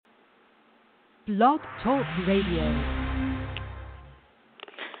Blog Talk Radio.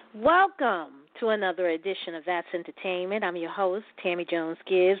 Welcome to another edition of That's Entertainment. I'm your host, Tammy Jones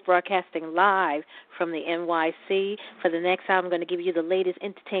Gibbs, broadcasting live from the NYC. For the next hour, I'm going to give you the latest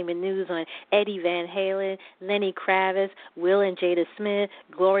entertainment news on Eddie Van Halen, Lenny Kravitz, Will and Jada Smith,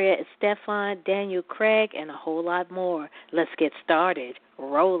 Gloria Estefan, Daniel Craig, and a whole lot more. Let's get started.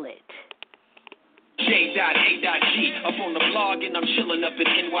 Roll it. J.A.G. Up on the blog and I'm chilling up in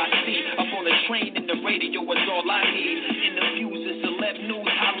NYC. Up on the train and the radio is all I need. Interviews and celeb news,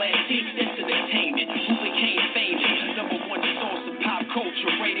 holla at T. That's entertainment. Who became famous? Number one source of pop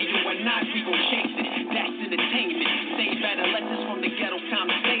culture. Radio or not, we gon' chase it. That's entertainment. Save adolescents from the ghetto time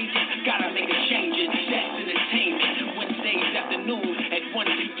stages. Gotta make a change. That's entertainment. Wednesdays afternoon at 1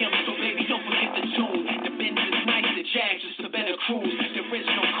 p.m. So baby, don't forget the tune. The Benz is nice, the Jags just a better cruise. There is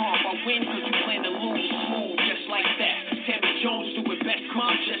no calm. I win cause you plan to lose. Smooth, just like that. Tammy Jones do it best,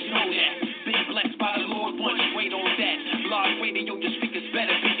 mom, just know that. Been blessed by the Lord once, wait on that. Blog radio, your speakers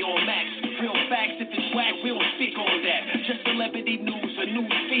better be on max. Real facts, if it's whack, we don't speak on that. Just celebrity news, a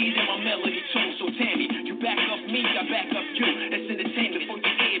news feed, and my melody tune. So Tammy, you back up me, I back up you. That's entertainment for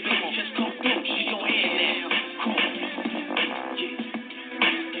your ear, baby, just come through. She gon' air now. Come on. Yeah.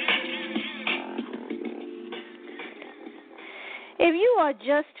 If you are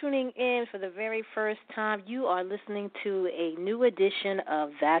just tuning in for the very first time, you are listening to a new edition of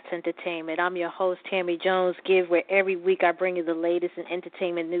That's Entertainment. I'm your host, Tammy Jones Gibbs, where every week I bring you the latest in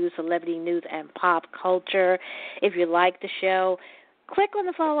entertainment news, celebrity news, and pop culture. If you like the show, click on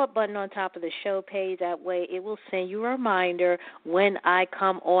the follow-up button on top of the show page. That way it will send you a reminder when I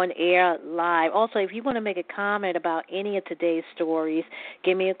come on air live. Also, if you want to make a comment about any of today's stories,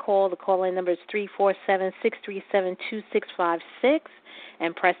 give me a call. The call-in number is 347-637-2656.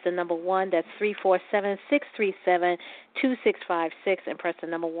 And press the number 1. That's 347-637-2656, and press the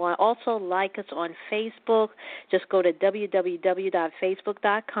number 1. Also, like us on Facebook. Just go to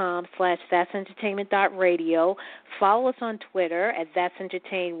www.facebook.com/that'sentertainment.radio. Follow us on Twitter at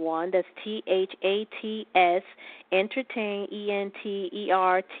that'sentertain1. That's THATS, entertain,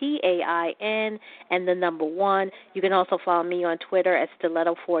 ENTERTAIN, and the number 1. You can also follow me on Twitter at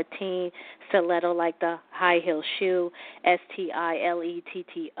Stiletto14, Stiletto like the high heel shoe,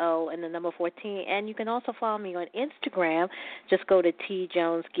 STILETTO, and the number 14. And you can also follow me on Instagram. Just go to T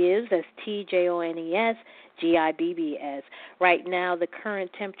Jones Gibbs. That's TJONES GIBBS. Right now, the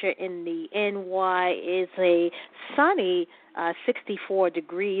current temperature in the NY is a sunny 64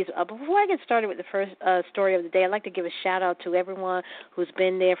 degrees. Before I get started with the first story of the day, I'd like to give a shout-out to everyone who's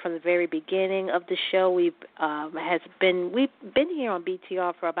been there from the very beginning of the show. We've been here on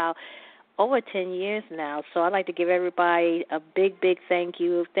BTR for about over 10 years now, so I'd like to give everybody a big, big thank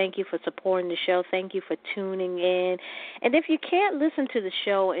you. Thank you for supporting the show. Thank you for tuning in. And if you can't listen to the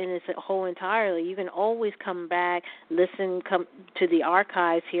show in its whole entirely, you can always come back, come to the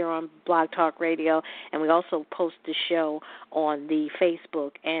archives here on Blog Talk Radio, and we also post the show on the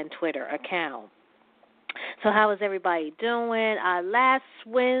Facebook and Twitter account. So how is everybody doing? Last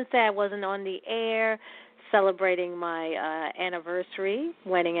Wednesday I wasn't on the air, celebrating my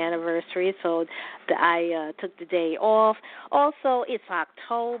wedding anniversary, so I took the day off. Also, it's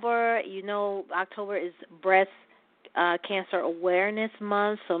October. You know, October is Breast Cancer Awareness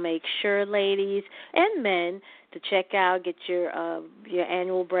Month, so make sure, ladies and men, to check out, get your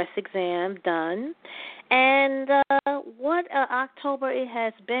annual breast exam done. And what October it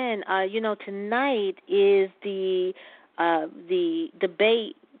has been. Tonight is the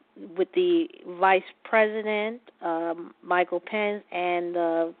debate with the Vice President, Michael Pence, and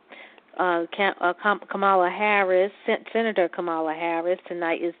Kamala Harris, Senator Kamala Harris.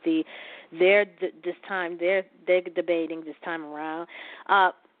 Tonight is they're debating this time around.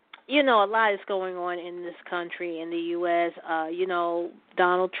 A lot is going on in this country, in the U.S.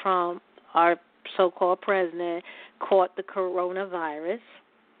 Donald Trump, our so-called president, caught the coronavirus.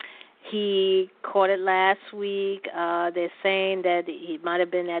 He caught it last week. They're saying that he might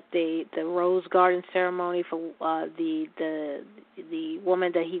have been at the Rose Garden ceremony for the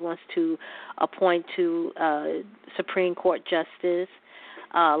woman that he wants to appoint to Supreme Court Justice.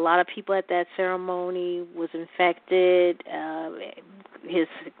 A lot of people at that ceremony was infected. His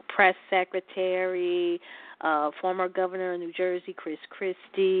press secretary, former governor of New Jersey, Chris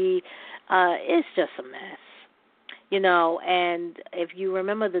Christie. It's just a mess. And if you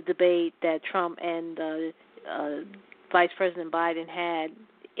remember the debate that Trump and Vice President Biden had,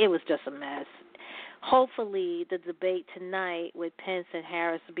 it was just a mess. Hopefully the debate tonight with Pence and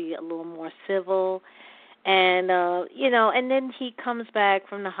Harris will be a little more civil. And, and then he comes back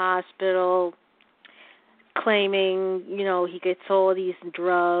from the hospital claiming, he gets all these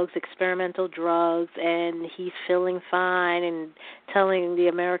drugs, experimental drugs, and he's feeling fine and telling the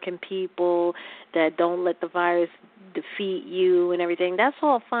American people that don't let the virus defeat you and everything. That's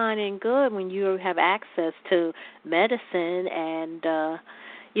all fine and good when you have access to medicine and,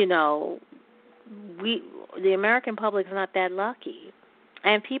 the American public is not that lucky.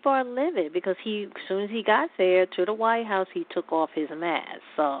 And people are livid because as soon as he got there to the White House, he took off his mask.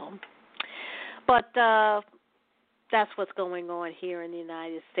 So, but that's what's going on here in the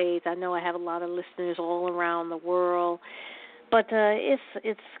United States. I know I have a lot of listeners all around the world, but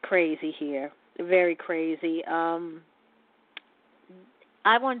it's crazy here, very crazy.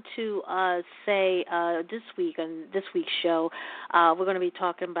 I want to say this week on this week's show, we're going to be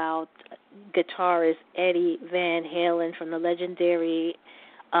talking about guitarist Eddie Van Halen from the legendary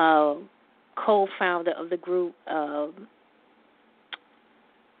co-founder of the group Van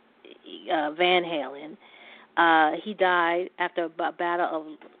Halen. He died after a battle of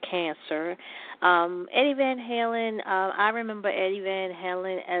cancer. Eddie Van Halen, I remember Eddie Van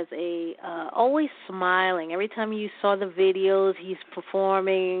Halen as always smiling. Every time you saw the videos he's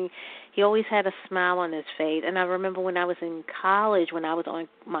performing, he always had a smile on his face. And I remember when I was in college, when I was on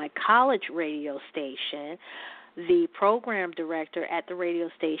my college radio station, the program director at the radio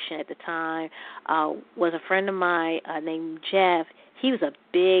station at the time was a friend of mine named Jeff. He was a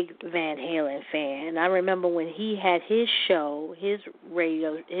big Van Halen fan. I remember when he had his show,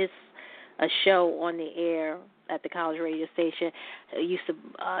 a show on the air at the college radio station, used to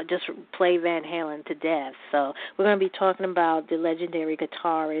just play Van Halen to death. So we're going to be talking about the legendary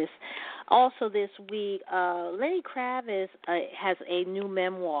guitarist. Also this week, Lenny Kravitz has a new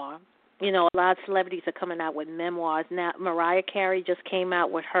memoir. A lot of celebrities are coming out with memoirs. Now, Mariah Carey just came out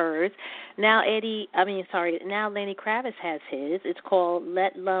with hers. Now Lenny Kravitz has his. It's called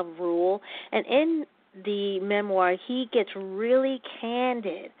Let Love Rule. And in the memoir, he gets really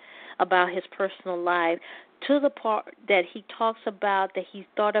candid about his personal life to the part that he talks about that he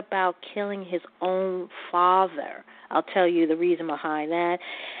thought about killing his own father. I'll tell you the reason behind that.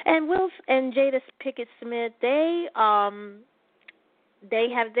 And Will and Jada Pinkett Smith, they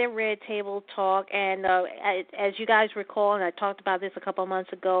have their Red Table Talk, and as you guys recall, and I talked about this a couple of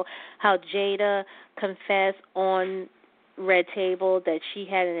months ago, how Jada confessed on Red Table that she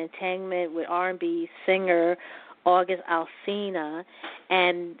had an entanglement with R&B singer August Alsina,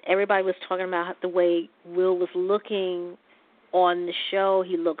 and everybody was talking about the way Will was looking on the show.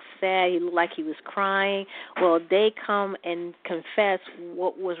 He looked sad. He looked like he was crying. Well, they come and confess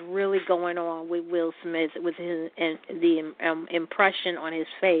what was really going on with Will Smith, with the impression on his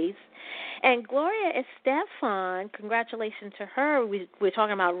face. And Gloria Estefan, congratulations to her. We're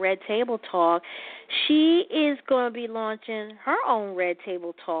talking about Red Table Talk. She is going to be launching her own Red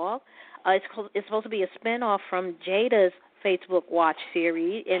Table Talk. It's supposed to be a spinoff from Jada's Facebook Watch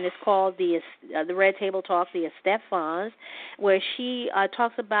series, and it's called the Red Table Talk, the Estefans, where she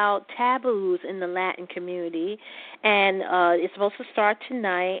talks about taboos in the Latin community, and it's supposed to start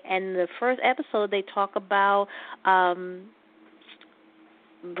tonight. And the first episode, they talk about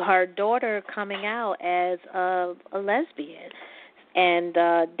her daughter coming out as a lesbian, and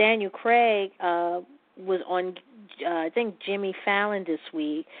Daniel Craig was on, I think, Jimmy Fallon this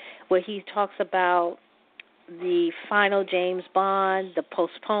week, where he talks about the final James Bond, the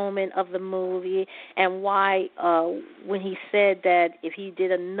postponement of the movie, and why when he said that if he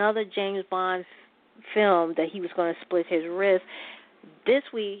did another James Bond film that he was going to split his wrist. This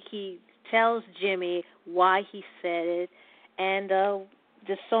week he tells Jimmy why he said it, and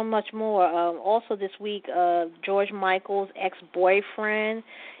just so much more. Also this week, George Michael's ex-boyfriend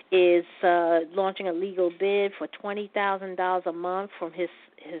is launching a legal bid for $20,000 a month from his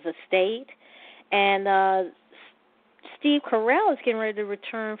estate. And Steve Carell is getting ready to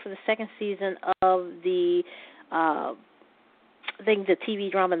return for the second season of the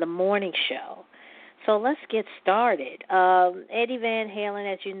TV drama The Morning Show. So let's get started. Eddie Van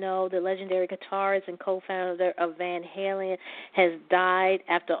Halen, as you know, the legendary guitarist and co-founder of Van Halen, has died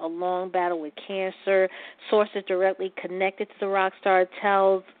after a long battle with cancer. Sources directly connected to the rock star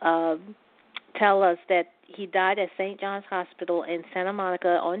tell us that he died at St. John's Hospital in Santa Monica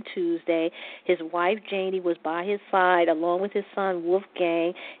on Tuesday. His wife, Janie, was by his side, along with his son,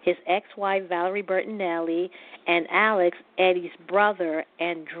 Wolfgang, his ex-wife, Valerie Bertinelli, and Alex, Eddie's brother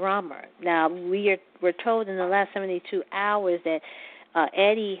and drummer. Now, we're told in the last 72 hours that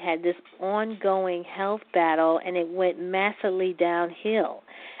Eddie had this ongoing health battle, and it went massively downhill.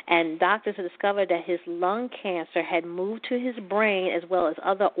 And doctors have discovered that his lung cancer had moved to his brain as well as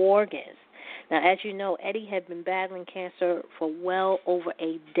other organs. Now, as you know, Eddie had been battling cancer for well over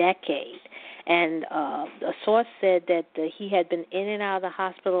a decade. And a source said that he had been in and out of the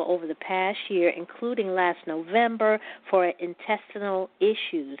hospital over the past year, including last November, for intestinal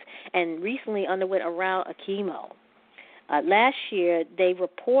issues, and recently underwent a round of chemo. Last year, they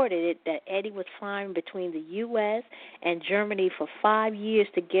reported that Eddie was flying between the U.S. and Germany for 5 years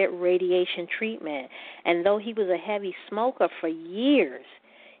to get radiation treatment. And though he was a heavy smoker for years,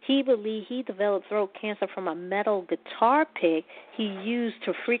 he believed he developed throat cancer from a metal guitar pick he used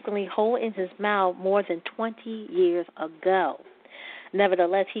to frequently hold in his mouth more than 20 years ago.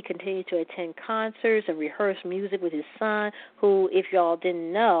 Nevertheless, he continued to attend concerts and rehearse music with his son, who, if y'all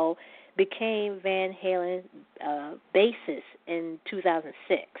didn't know, became Van Halen's bassist in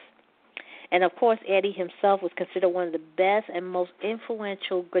 2006. And, of course, Eddie himself was considered one of the best and most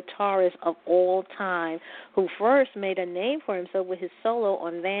influential guitarists of all time, who first made a name for himself with his solo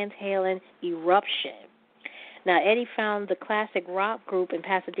on Van Halen Eruption. Now, Eddie found the classic rock group in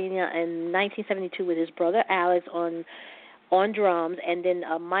Pasadena in 1972 with his brother Alex on drums, and then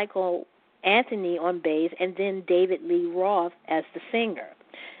Michael Anthony on bass, and then David Lee Roth as the singer.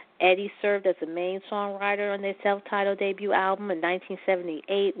 Eddie served as the main songwriter on their self-titled debut album in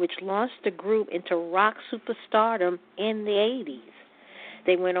 1978, which launched the group into rock superstardom in the 80s.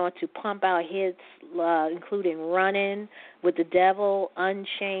 They went on to pump out hits including Runnin' with the Devil,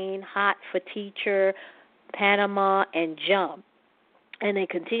 Unchained, Hot for Teacher, Panama, and Jump. And they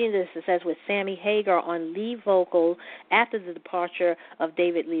continued their success with Sammy Hagar on lead vocals after the departure of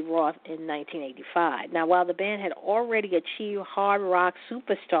David Lee Roth in 1985. Now, while the band had already achieved hard rock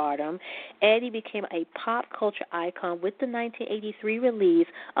superstardom, Eddie became a pop culture icon with the 1983 release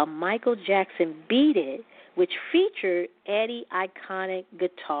of Michael Jackson Beat It, which featured Eddie's iconic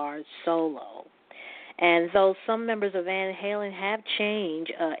guitar solo. And though some members of Van Halen have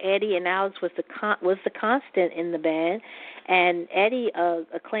changed, Eddie and Alex was the constant in the band, and Eddie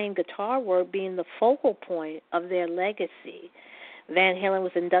acclaimed guitar work being the focal point of their legacy. Van Halen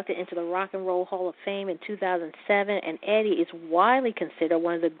was inducted into the Rock and Roll Hall of Fame in 2007, and Eddie is widely considered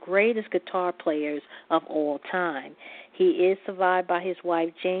one of the greatest guitar players of all time. He is survived by his wife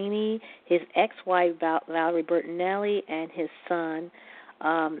Janie, his ex-wife Valerie Bertinelli, and his son.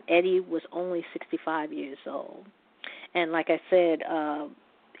 Eddie was only 65 years old. And like I said,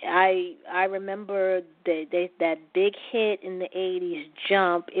 I remember that big hit in the 80s,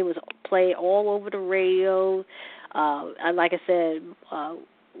 Jump. It was played all over the radio. Like I said,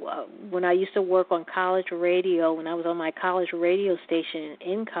 when I used to work on college radio, when I was on my college radio station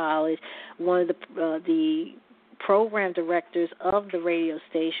in college, one of the program directors of the radio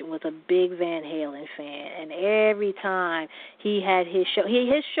station was a big Van Halen fan, and every time he had his show,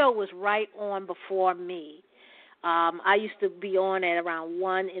 his show was right on before me. I used to be on at around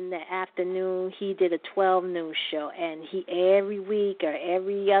 1 in the afternoon. He did a 12 noon show, and he every week or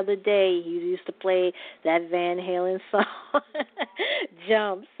every other day he used to play that Van Halen song,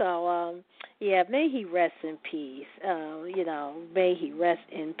 Jump. So, yeah, may he rest in peace. May he rest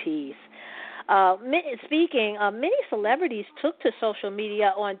in peace. Speaking, many celebrities took to social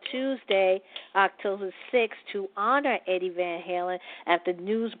media on Tuesday, October 6th, to honor Eddie Van Halen after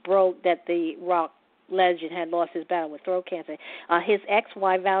news broke that the rock legend had lost his battle with throat cancer. His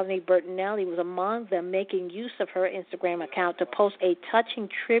ex-wife, Valerie Bertinelli, was among them, making use of her Instagram account to post a touching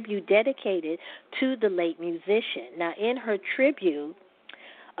tribute dedicated to the late musician. Now, in her tribute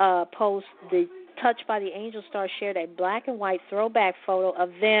post, the Touched by the Angel Star shared a black and white throwback photo of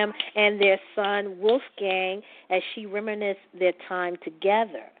them and their son, Wolfgang, as she reminisced their time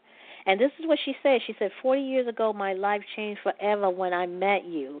together. And this is what she said. She said, 40 years ago, my life changed forever when I met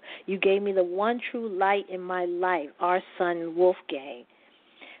you. You gave me the one true light in my life, our son, Wolfgang.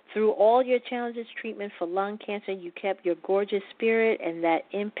 Through all your challenges, treatment for lung cancer, you kept your gorgeous spirit and that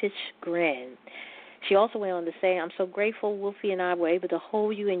impish grin. She also went on to say, I'm so grateful Wolfie and I were able to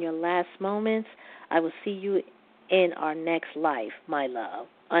hold you in your last moments. I will see you in our next life, my love,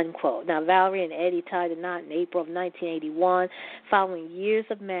 unquote. Now, Valerie and Eddie tied a knot in April of 1981. Following years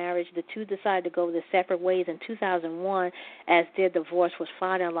of marriage, the two decided to go their separate ways in 2001 as their divorce was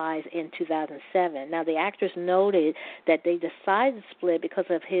finalized in 2007. Now, the actress noted that they decided to split because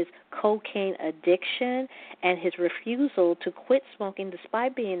of his cocaine addiction and his refusal to quit smoking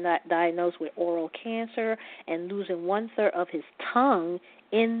despite being diagnosed with oral cancer and losing 1/3 of his tongue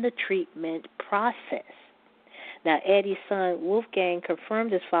in the treatment process. Now, Eddie's son, Wolfgang,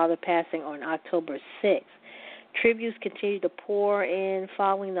 confirmed his father passing on October 6th. Tributes continued to pour in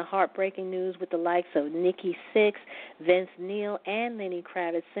following the heartbreaking news, with the likes of Nikki Sixx, Vince Neil, and Lenny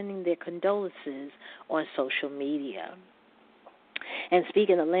Kravitz sending their condolences on social media. And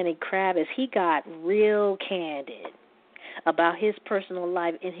speaking of Lenny Kravitz, he got real candid about his personal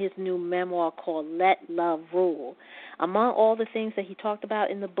life in his new memoir called Let Love Rule. Among all the things that he talked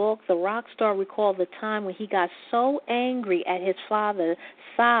about in the book, the rock star recalled the time when he got so angry at his father,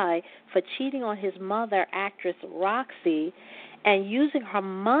 Cy, for cheating on his mother, actress Roxy, and using her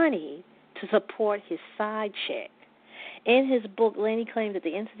money to support his side chick. In his book, Lenny claimed that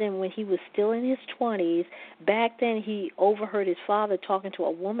the incident when he was still in his 20s, back then he overheard his father talking to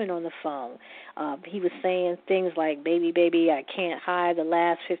a woman on the phone. He was saying things like, baby, I can't hide the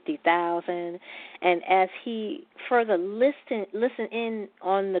last $50,000. And as he further listened in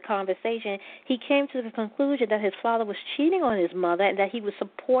on the conversation, he came to the conclusion that his father was cheating on his mother and that he was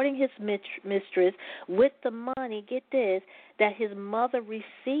supporting his mistress with the money, get this, that his mother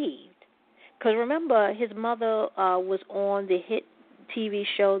received. Because remember, his mother was on the hit TV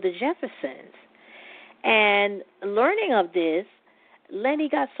show The Jeffersons. And learning of this, Lenny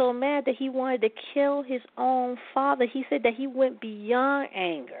got so mad that he wanted to kill his own father. He said that he went beyond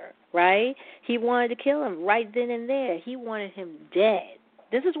anger, right? He wanted to kill him right then and there. He wanted him dead.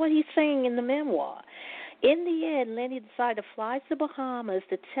 This is what he's saying in the memoir. In the end, Lenny decided to fly to the Bahamas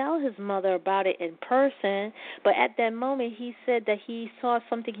to tell his mother about it in person, but at that moment he said that he saw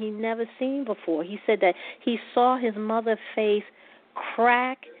something he'd never seen before. He said that he saw his mother's face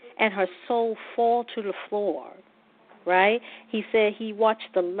crack and her soul fall to the floor, right? He said he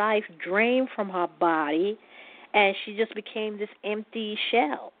watched the life drain from her body, and she just became this empty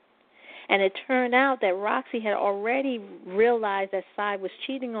shell. And it turned out that Roxy had already realized that Cy was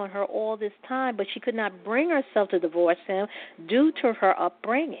cheating on her all this time, but she could not bring herself to divorce him due to her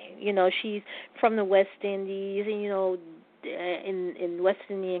upbringing. You know, she's from the West Indies, and, you know, in West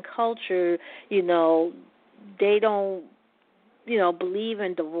Indian culture, you know, they don't, you know, believe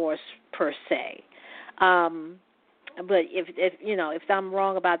in divorce per se. But if you know, if I'm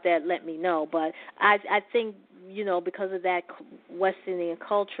wrong about that, let me know. But I think, you know, because of that West Indian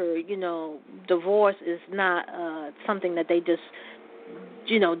culture, you know, divorce is not something that they just,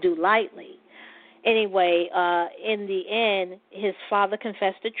 you know, do lightly. Anyway, in the end, his father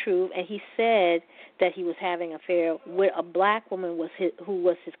confessed the truth, and he said that he was having an affair with a black woman who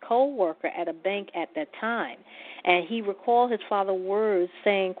was his co-worker at a bank at that time. And he recalled his father's words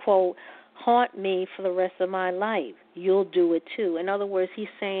saying, quote, "Haunt me for the rest of my life. You'll do it too." In other words, he's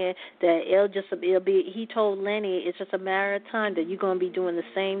saying that he told Lenny it's just a matter of time that you're going to be doing the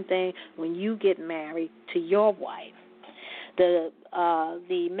same thing when you get married to your wife. The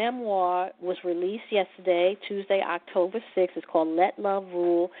memoir was released yesterday, Tuesday, October 6th. It's called Let Love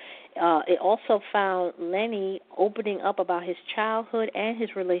Rule. It also found Lenny opening up about his childhood and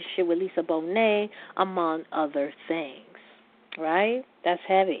his relationship with Lisa Bonet, among other things. Right? That's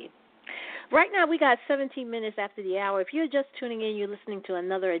heavy. Right now, we got 17 minutes after the hour. If you're just tuning in, you're listening to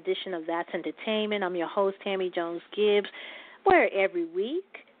another edition of That's Entertainment. I'm your host, Tammy Jones-Gibbs, where every week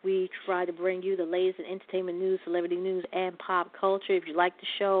we try to bring you the latest in entertainment news, celebrity news, and pop culture. If you like the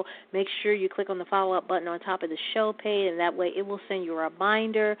show, make sure you click on the follow-up button on top of the show page, and that way it will send you a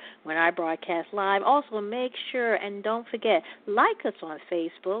reminder when I broadcast live. Also, make sure and don't forget, like us on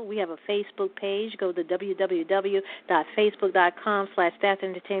Facebook. We have a Facebook page. Go to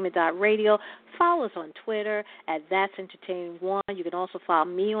www.facebook.com/that'sentertainment.radio. Follow us on Twitter at That's Entertainment1. You can also follow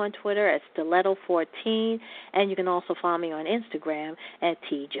me on Twitter at Stiletto14, and you can also follow me on Instagram at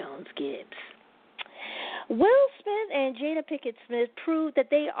T Jones Gibbs. Will Smith and Jada Pinkett Smith proved that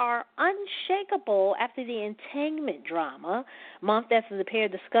they are unshakable after the entanglement drama, month after the pair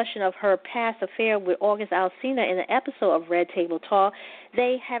discussion of her past affair with August Alsina in an episode of Red Table Talk.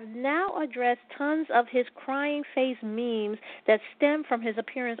 They have now addressed tons of his crying face memes that stem from his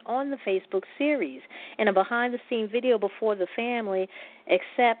appearance on the Facebook series. In a behind-the-scenes video before the family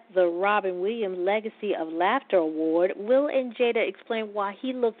accept the Robin Williams Legacy of Laughter Award, Will and Jada explained why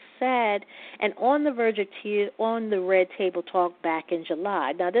he looked sad and on the verge of tears on the Red Table Talk back in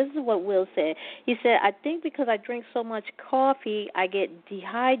July. Now, this is what Will said. He said, "I think because I drink so much coffee, I get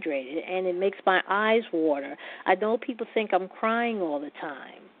dehydrated, and it makes my eyes water. I know people think I'm crying all the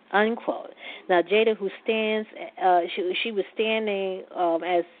time," unquote. Now, Jada, who stands, she was standing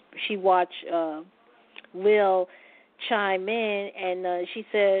as she watched Will chime in, and she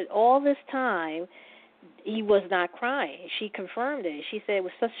said all this time he was not crying. She confirmed it. She said it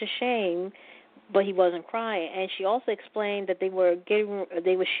was such a shame, but he wasn't crying. And she also explained that they were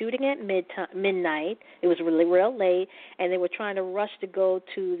shooting at midnight. It was really real late, and they were trying to rush to go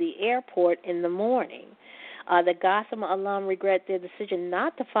to the airport in the morning. The Gotham alum regret their decision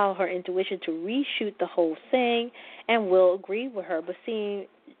not to follow her intuition to reshoot the whole thing, and Will agree with her. But seeing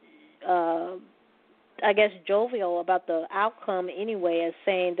I guess, jovial about the outcome anyway, as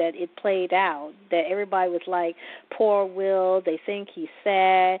saying that it played out, that everybody was like, poor Will, they think he's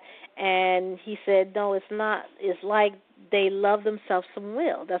sad, and he said, no, it's not. It's like they love themselves some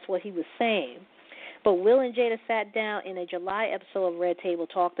Will. That's what he was saying. But Will and Jada sat down in a July episode of Red Table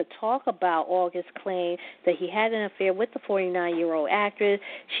Talk to talk about August's claim that he had an affair with the 49-year-old actress.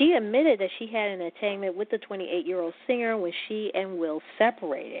 She admitted that she had an entanglement with the 28-year-old singer when she and Will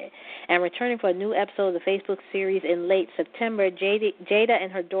separated. And returning for a new episode of the Facebook series in late September, Jada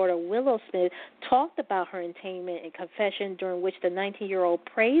and her daughter Willow Smith talked about her entanglement and confession, during which the 19-year-old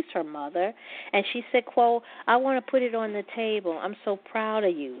praised her mother. And she said, quote, I want to put it on the table. I'm so proud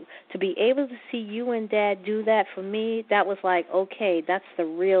of you. To be able to see you and Dad do that for me, that was like, okay, that's the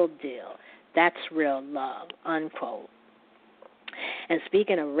real deal. That's real love, unquote. And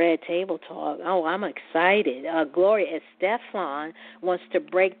speaking of Red Table Talk, I'm excited. Gloria Estefan wants to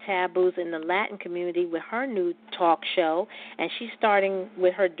break taboos in the Latin community with her new talk show, and she's starting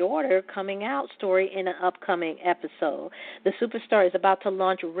with her daughter coming out story in an upcoming episode. The superstar is about to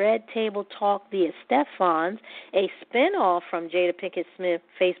launch Red Table Talk, The Estefans, a spinoff from Jada Pinkett Smith's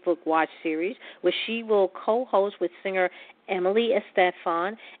Facebook Watch series, which she will co-host with singer Emily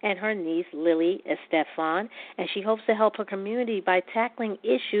Estefan and her niece Lily Estefan, and she hopes to help her community by tackling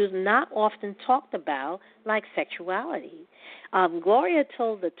issues not often talked about, like sexuality. Gloria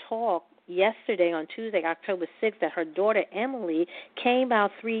told The Talk yesterday, on Tuesday, October 6th, that her daughter Emily came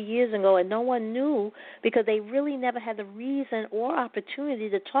out 3 years ago and no one knew because they really never had the reason or opportunity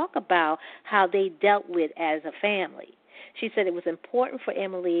to talk about how they dealt with as a family. She said it was important for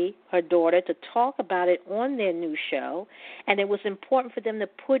Emily, her daughter, to talk about it on their new show, and it was important for them to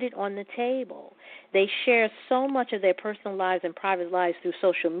put it on the table. They share so much of their personal lives and private lives through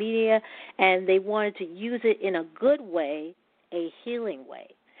social media, and they wanted to use it in a good way, a healing way.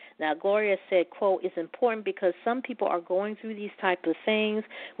 Now, Gloria said, quote, it's important because some people are going through these type of things.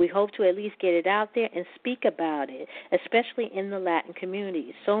 We hope to at least get it out there and speak about it, especially in the Latin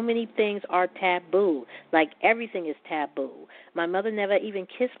community. So many things are taboo, like everything is taboo. My mother never even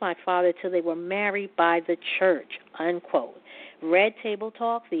kissed my father till they were married by the church, unquote. Red Table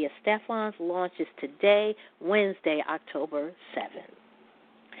Talk, The Estefans, launches today, Wednesday, October 7th.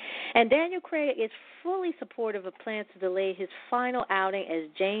 And Daniel Craig is fully supportive of plans to delay his final outing as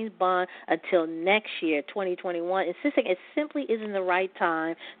James Bond until next year, 2021, insisting it simply isn't the right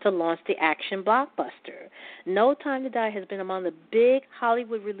time to launch the action blockbuster. No Time to Die has been among the big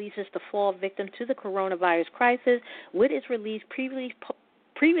Hollywood releases to fall victim to the coronavirus crisis, with its release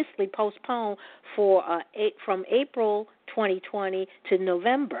previously postponed from April 2020 to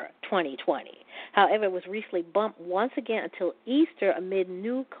November 2020. However, it was recently bumped once again until Easter amid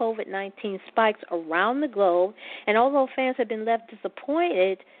new COVID-19 spikes around the globe. And although fans have been left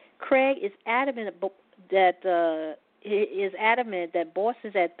disappointed, Craig is adamant that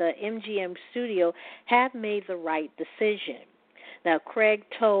bosses at the MGM studio have made the right decision. Now, Craig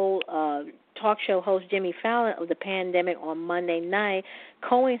told talk show host Jimmy Fallon of the pandemic on Monday night,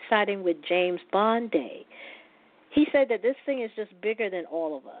 coinciding with James Bond Day. He said that this thing is just bigger than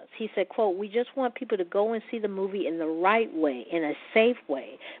all of us. He said, quote, we just want people to go and see the movie in the right way, in a safe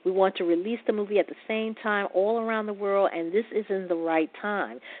way. We want to release the movie at the same time all around the world, and this isn't the right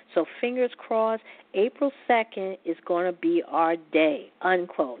time. So fingers crossed, April 2nd is going to be our day,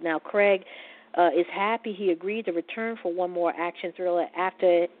 unquote. Now, Craig is happy he agreed to return for one more action thriller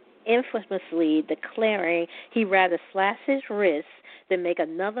after infamously declaring he'd rather slash his wrists than make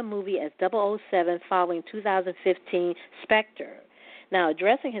another movie as 007 following 2015 Spectre. Now,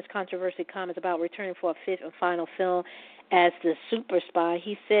 addressing his controversial comments about returning for a fifth and final film as the super spy,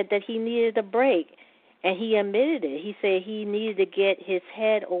 he said that he needed a break, and he admitted it. He said he needed to get his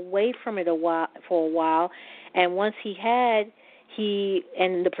head away from it for a while, and once he had, he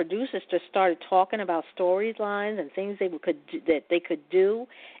and the producers just started talking about storylines and things that they could do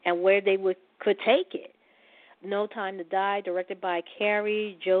and where they could take it. No Time to Die, directed by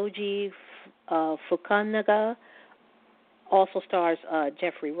Cary Joji Fukunaga, also stars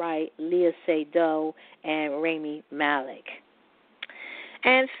Jeffrey Wright, Léa Seydoux, and Rami Malek.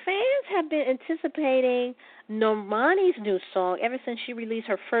 And fans have been anticipating Normani's new song ever since she released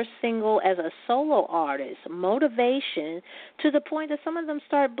her first single as a solo artist, Motivation, to the point that some of them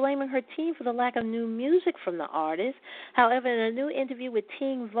started blaming her team for the lack of new music from the artist. However, in a new interview with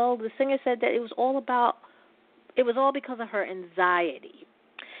Teen Vogue, the singer said that it was all because of her anxiety.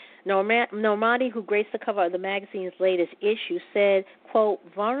 Normani, who graced the cover of the magazine's latest issue, said, quote,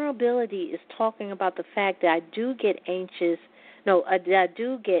 vulnerability is talking about the fact that I do get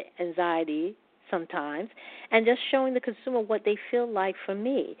anxiety sometimes, and just showing the consumer what they feel like for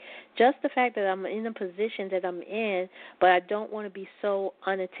me. Just the fact that I'm in a position that I'm in, but I don't want to be so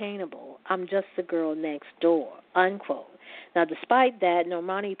unattainable. I'm just the girl next door, unquote. Now, despite that,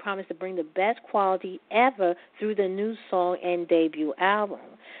 Normani promised to bring the best quality ever through the new song and debut album.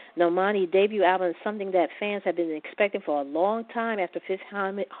 Normani's debut album is something that fans have been expecting for a long time after Fifth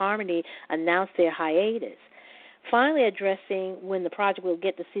Harmony announced their hiatus. Finally addressing when the project will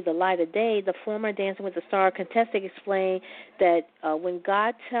get to see the light of day, the former Dancing with the Stars contestant explained that when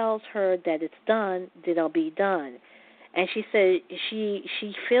God tells her that it's done, then it'll be done. And she said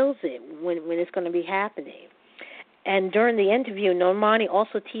she feels it when it's going to be happening. And during the interview, Normani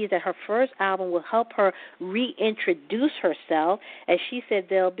also teased that her first album will help her reintroduce herself. As she said,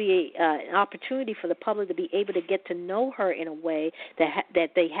 there'll be an opportunity for the public to be able to get to know her in a way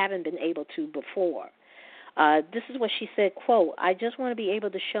that they haven't been able to before. This is what she said, quote, I just want to be able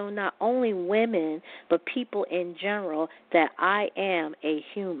to show not only women, but people in general that I am a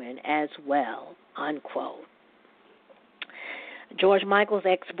human as well, unquote. George Michael's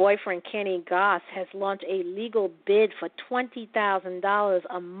ex-boyfriend, Kenny Goss, has launched a legal bid for $20,000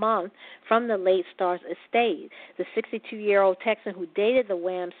 a month from the late star's estate. The 62-year-old Texan who dated the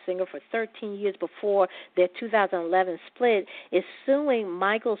Wham singer for 13 years before their 2011 split is suing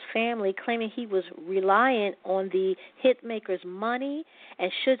Michael's family, claiming he was reliant on the hitmaker's money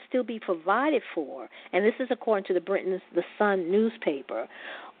and should still be provided for. And this is according to Britain's The Sun newspaper.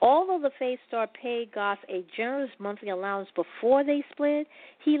 Although the Faith star paid Goss a generous monthly allowance before they split,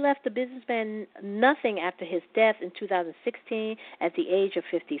 he left the businessman nothing after his death in 2016 at the age of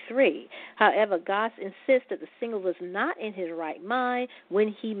 53. However, Goss insists that the singer was not in his right mind when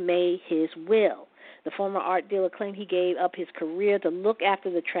he made his will. The former art dealer claimed he gave up his career to look after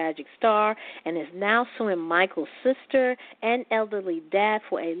the tragic star and is now suing Michael's sister and elderly dad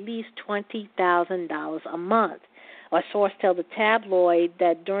for at least $20,000 a month. A source tells the tabloid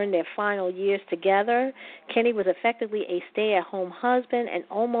that during their final years together, Kenny was effectively a stay-at-home husband and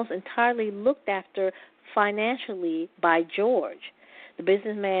almost entirely looked after financially by George. The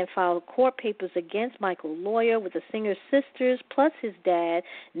businessman filed court papers against Michael's lawyer with the singer's sisters plus his dad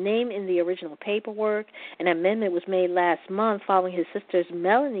named in the original paperwork. An amendment was made last month following his sister's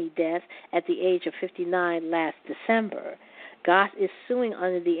Melanie death at the age of 59 last December. Goss is suing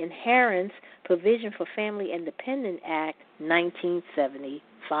under the Inheritance Provision for Family Independent Act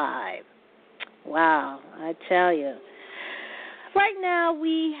 1975. Wow, I tell you. Right now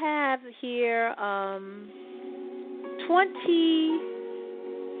we have here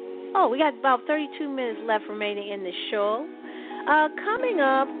we got about 32 minutes left remaining in the show. Coming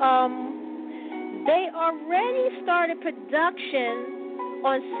up, they already started production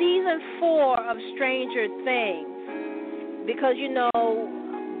on season 4 of Stranger Things. Because,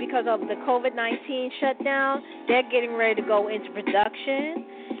 because of the COVID-19 shutdown, they're getting ready to go into production.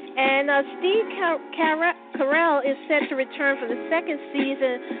 And Steve Carell is set to return for the second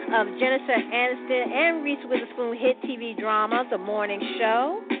season of Jennifer Aniston and Reese Witherspoon hit TV drama, The Morning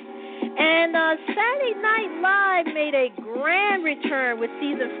Show. And Saturday Night Live made a grand return with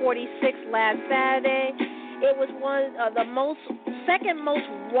season 46 last Saturday. It was one of the second most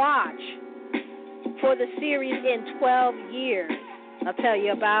watched for the series in 12 years. I'll tell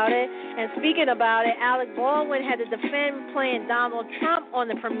you about it. And speaking about it, Alec Baldwin had to defend playing Donald Trump on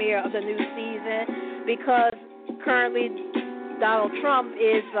the premiere of the new season because currently Donald Trump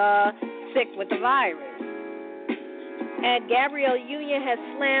is sick with the virus. And Gabrielle Union has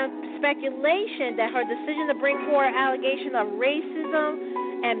slammed speculation that her decision to bring forward allegations of racism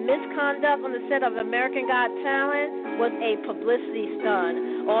and misconduct on the set of American Got Talent was a publicity stunt.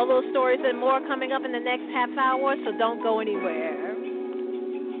 All those stories and more coming up in the next half hour, so don't go anywhere.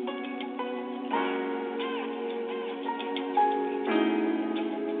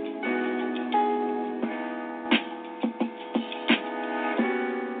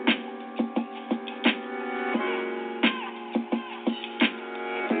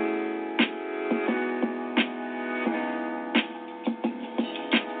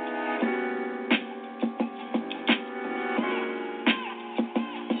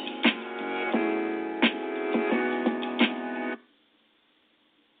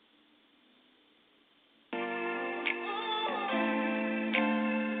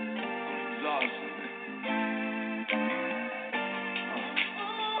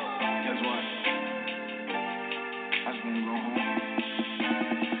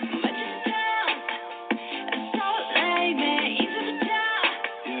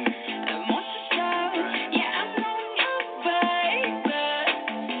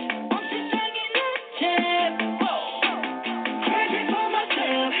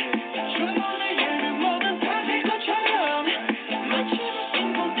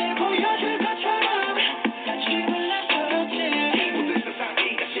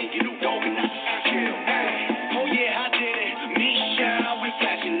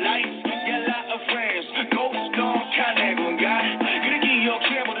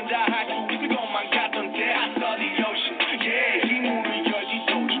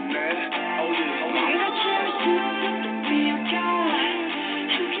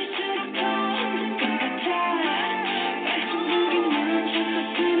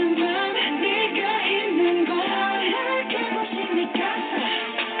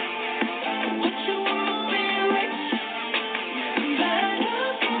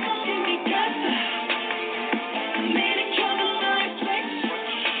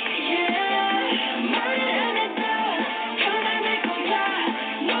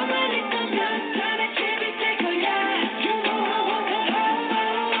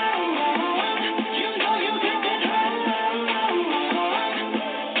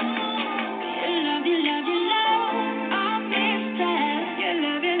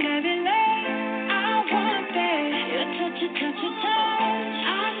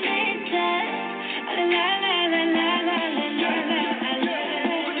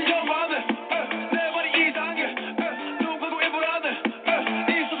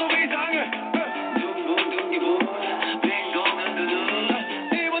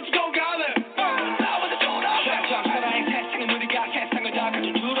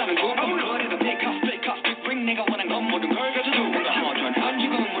 내가 원한 건 모든 걸 가져도 허전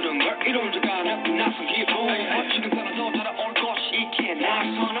한지금 모든 걸 이룰 줄 아는 낯선 기분 지금 따라 더 달아올 것이 있기에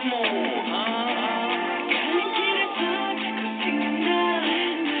나서는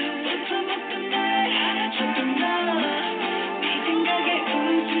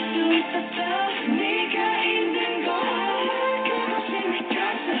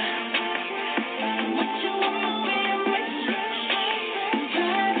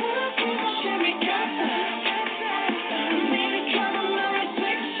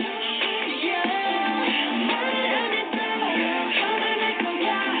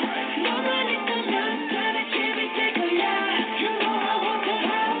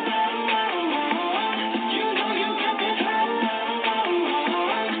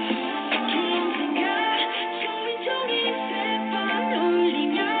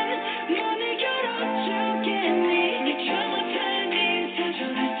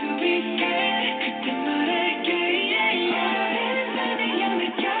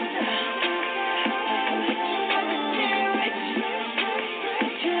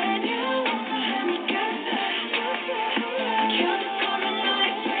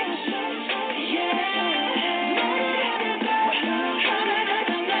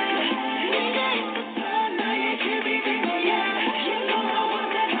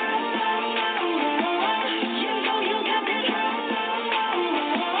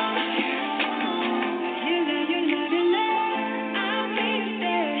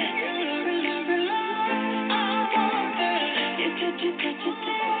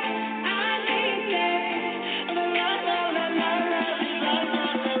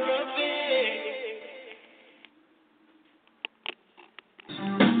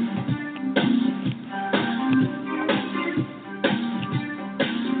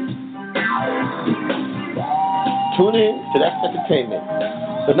Tune in to That's Entertainment,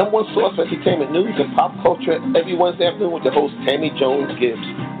 the number one source for entertainment news and pop culture every Wednesday afternoon with your host, Tammy Jones Gibbs,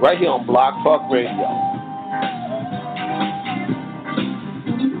 right here on Blog Talk Radio.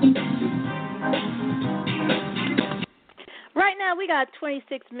 Right now, we got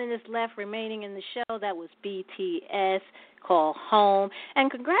 26 minutes left remaining in the show. That was BTS, called Home.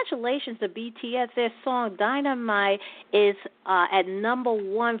 And congratulations to BTS. Their song Dynamite is at number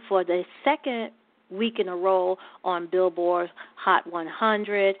one for the second week in a row on Billboard's Hot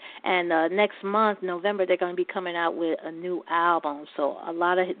 100, and next month, November, they're going to be coming out with a new album. So a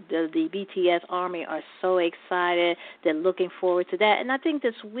lot of the BTS army are so excited. They're looking forward to that. And I think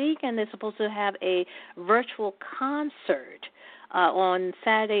this weekend they're supposed to have a virtual concert on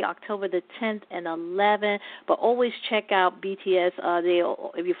Saturday, October the 10th and 11th. But always check out BTS.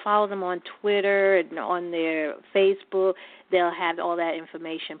 If you follow them on Twitter and on their Facebook, they'll have all that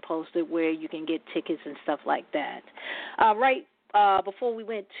information posted where you can get tickets and stuff like that. Before we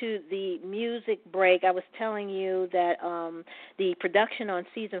went to the music break, I was telling you that the production on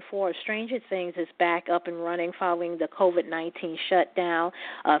Season 4 of Stranger Things is back up and running following the COVID-19 shutdown.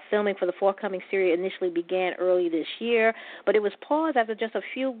 Filming for the forthcoming series initially began early this year, but it was paused after just a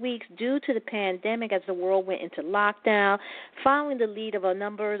few weeks due to the pandemic as the world went into lockdown. Following the lead of a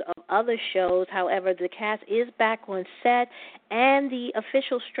number of other shows, however, the cast is back on set, and the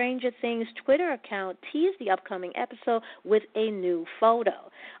official Stranger Things Twitter account teased the upcoming episode with a new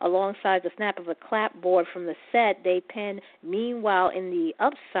photo. Alongside the snap of a clapboard from the set, they penned, "Meanwhile in the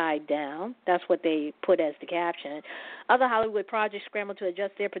Upside Down." That's what they put as the caption. Other Hollywood projects scrambled to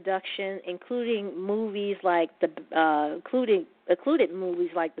adjust their production, including movies like included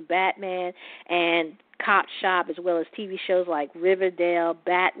movies like The Batman and Cop Shop, as well as TV shows like Riverdale,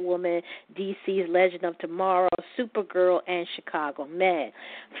 Batwoman, DC's Legend of Tomorrow, Supergirl, and Chicago Med.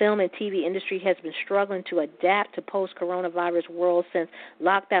 Film and TV industry has been struggling to adapt to post-coronavirus world since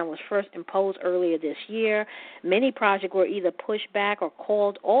lockdown was first imposed earlier this year. Many projects were either pushed back or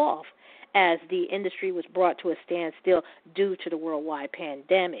called off as the industry was brought to a standstill due to the worldwide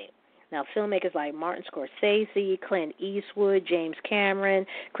pandemic. Now, filmmakers like Martin Scorsese, Clint Eastwood, James Cameron,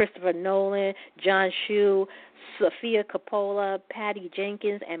 Christopher Nolan, John Chu, Sofia Coppola, Patty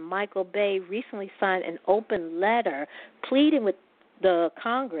Jenkins, and Michael Bay recently signed an open letter pleading with the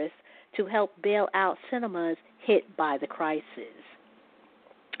Congress to help bail out cinemas hit by the crisis.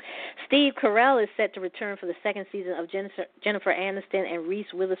 Steve Carell is set to return for the second season of Jennifer Aniston and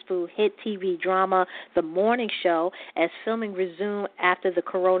Reese Witherspoon hit TV drama The Morning Show as filming resumed after the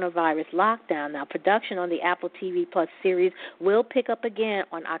coronavirus lockdown. Now, production on the Apple TV Plus series will pick up again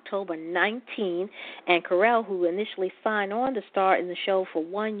on October 19, and Carell, who initially signed on to star in the show for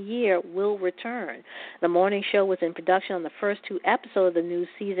 1 year, will return. The Morning Show was in production on the first 2 episodes of the new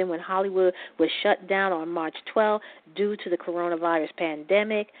season when Hollywood was shut down on March 12 due to the coronavirus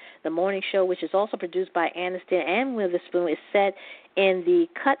pandemic. The morning show, which is also produced by Aniston and Witherspoon, is set in the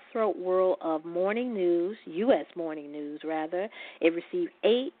cutthroat world of morning news, U.S. morning news, rather. It received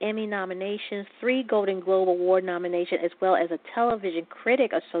 8 Emmy nominations, 3 Golden Globe Award nominations, as well as a Television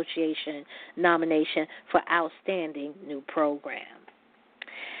Critic Association nomination for Outstanding New Program.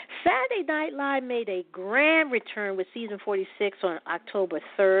 Saturday Night Live made a grand return with season 46 on October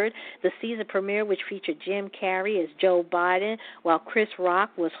 3rd. The season premiere, which featured Jim Carrey as Joe Biden while Chris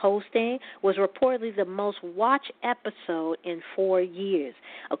Rock was hosting, was reportedly the most watched episode in 4 years.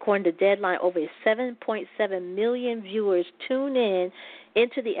 According to Deadline, over 7.7 million viewers tuned in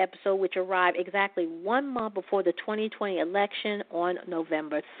into the episode, which arrived exactly 1 month before the 2020 election on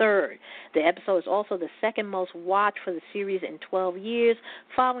November 3rd. The episode is also the second most watched for the series in 12 years,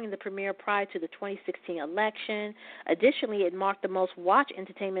 following the premiere prior to the 2016 election. Additionally, it marked the most watched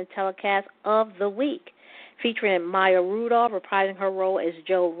entertainment telecast of the week, featuring Maya Rudolph reprising her role as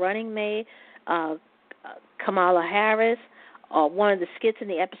Joe Running Mate, Kamala Harris. One of the skits in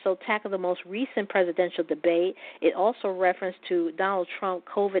the episode tackled the most recent presidential debate. It also referenced to Donald Trump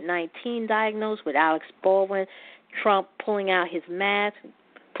COVID-19 diagnosed with Alex Baldwin, Trump pulling off his mask,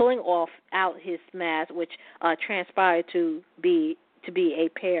 which transpired to be a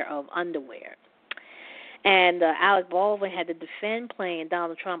pair of underwear. And Alec Baldwin had to defend playing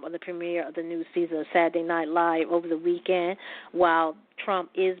Donald Trump on the premiere of the new season of Saturday Night Live over the weekend. While Trump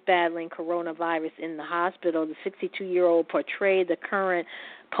is battling coronavirus in the hospital, the 62-year-old portrayed the current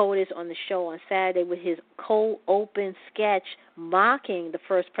POTUS on the show on Saturday with his cold open sketch mocking the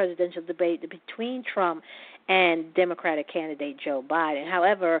first presidential debate between Trump and Democratic candidate Joe Biden.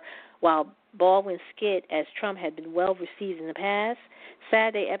 However, while Baldwin's skit as Trump had been well received in the past,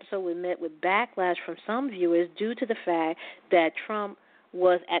 Saturday episode was met with backlash from some viewers due to the fact that Trump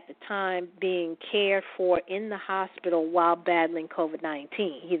was at the time being cared for in the hospital while battling COVID-19.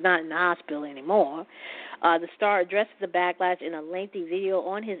 He's not in the hospital anymore. The star addressed the backlash in a lengthy video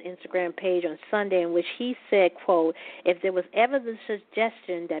on his Instagram page on Sunday in which he said, quote, "If there was ever the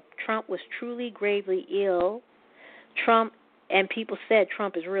suggestion that Trump was truly gravely ill, and people said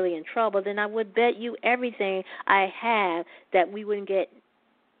Trump is really in trouble, then I would bet you everything I have that we wouldn't get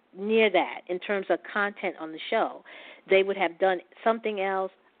near that in terms of content on the show. They would have done something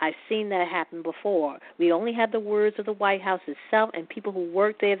else. I've seen that happen before. We only have the words of the White House itself and people who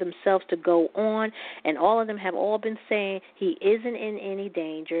work there themselves to go on, and all of them have all been saying he isn't in any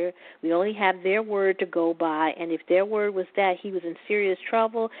danger. We only have their word to go by, and if their word was that he was in serious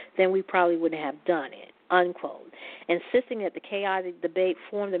trouble, then we probably wouldn't have done it," unquote. Insisting that the chaotic debate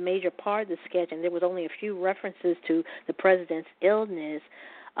formed a major part of the sketch and there was only a few references to the president's illness,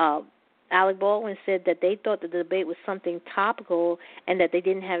 Alec Baldwin said that they thought that the debate was something topical and that they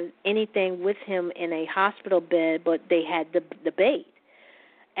didn't have anything with him in a hospital bed, but they had the debate.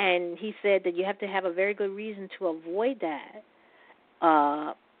 And he said that you have to have a very good reason to avoid that.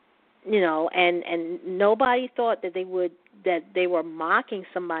 And nobody thought that they were mocking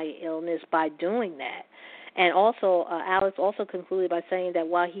somebody's illness by doing that. And also, Alex also concluded by saying that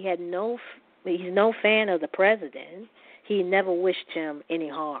while he's no fan of the president, he never wished him any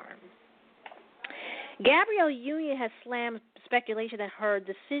harm. Gabrielle Union has slammed speculation that her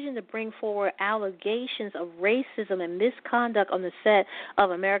decision to bring forward allegations of racism and misconduct on the set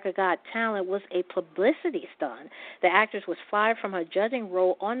of America Got Talent was a publicity stunt. The actress was fired from her judging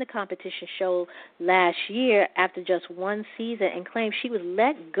role on the competition show last year after just 1 season and claimed she was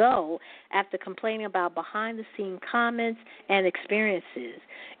let go after complaining about behind-the-scenes comments and experiences.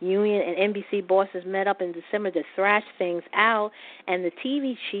 Union and NBC bosses met up in December to thrash things out, and the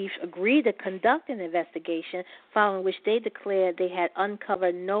TV chiefs agreed to conduct an investigation, following which they declared they had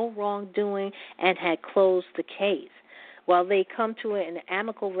uncovered no wrongdoing and had closed the case. While they come to an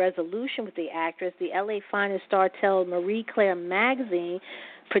amicable resolution with the actress, the LA Finest star tells Marie Claire magazine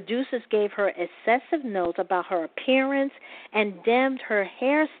producers gave her excessive notes about her appearance and deemed her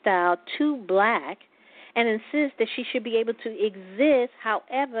hairstyle too black and insist that she should be able to exist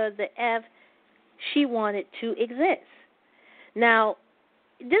however the F she wanted to exist. Now,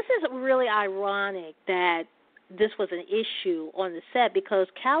 this is really ironic that this was an issue on the set because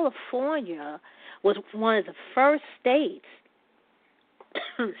California was one of the first states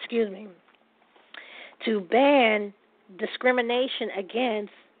to ban discrimination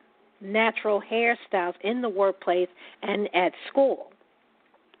against natural hairstyles in the workplace and at school.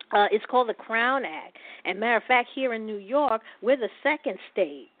 It's called the Crown Act. And matter of fact, here in New York, we're the second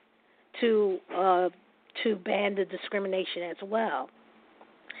state to ban the discrimination as well.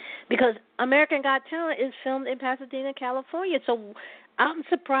 Because American Got Talent is filmed in Pasadena, California. So I'm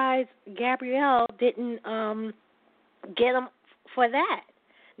surprised Gabrielle didn't get them for that.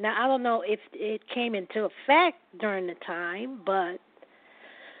 Now, I don't know if it came into effect during the time, but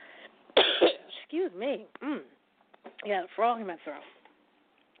excuse me, yeah, frog in my throat.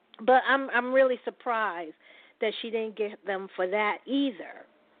 But I'm really surprised that she didn't get them for that either.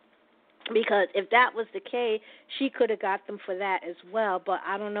 Because if that was the case, she could have got them for that as well. But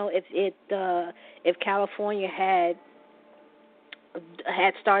I don't know if California had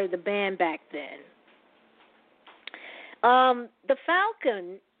started the ban back then. The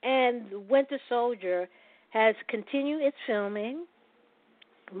Falcon and Winter Soldier has continued its filming.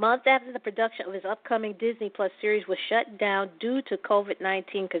 Month after the production of its upcoming Disney Plus series was shut down due to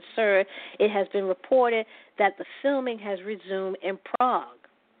COVID-19 concern, it has been reported that the filming has resumed in Prague.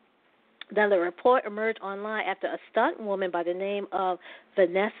 Now, the report emerged online after a stunt woman by the name of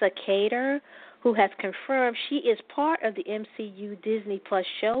Vanessa Cater, who has confirmed she is part of the MCU Disney Plus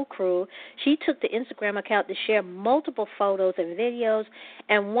show crew. She took the Instagram account to share multiple photos and videos,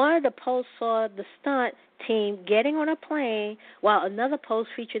 and one of the posts saw the stunt team getting on a plane, while another post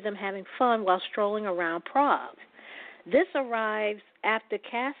featured them having fun while strolling around Prague. This arrives after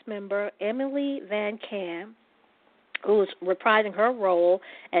cast member Emily Van Camp, who's reprising her role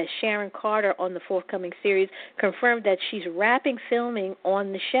as Sharon Carter on the forthcoming series, confirmed that she's wrapping filming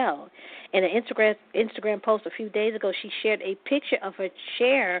on the show. In an Instagram post a few days ago, she shared a picture of her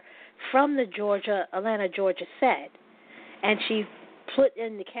chair from the Atlanta, Georgia set, and she put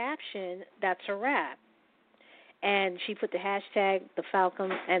in the caption, "That's a wrap." And she put the hashtag The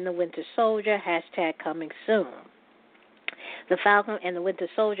Falcon and the Winter Soldier, hashtag coming soon. The Falcon and the Winter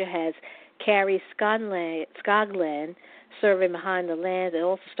Soldier has Carrie Scoglin serving behind the lens. It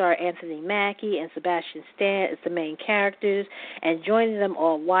also starred Anthony Mackie and Sebastian Stan as the main characters, and joining them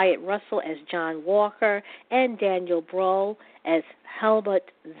are Wyatt Russell as John Walker and Daniel Brohl as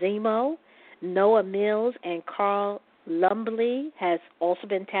Helmut Zemo. Noah Mills and Carl Lumbly has also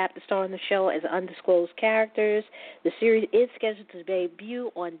been tapped to star in the show as undisclosed characters. The series is scheduled to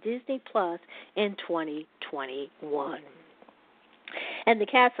debut on Disney Plus in 2021. And the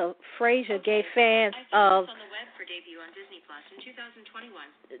cast of Frasier gave fans of on the web for debut on Disney Plus in 2021.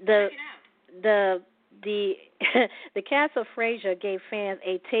 Check it out. The cast of Frasier gave fans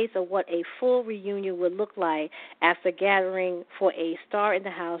a taste of what a full reunion would look like after gathering for a Star in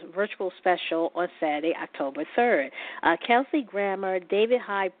the House virtual special on Saturday, October 3rd. Kelsey Grammer, David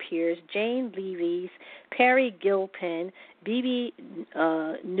Hyde Pierce, Jane Leavies, Perry Gilpin, B.B.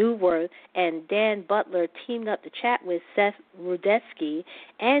 Newworth, and Dan Butler teamed up to chat with Seth Rudetsky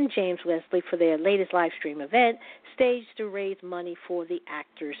and James Wesley for their latest live stream event, staged to raise money for the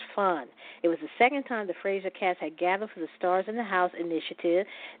Actors Fund. It was the second time the Frasier cast had gathered for the Stars in the House initiative.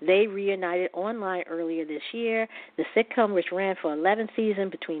 They reunited online earlier this year. The sitcom, which ran for 11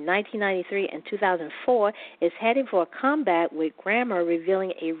 seasons between 1993 and 2004, is heading for a comeback, with Grammer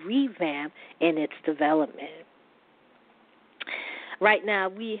revealing a revamp in its development. Right now,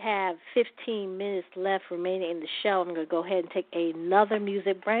 we have 15 minutes left remaining in the show. I'm going to go ahead and take another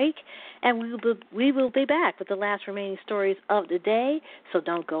music break, and we will be back with the last remaining stories of the day, so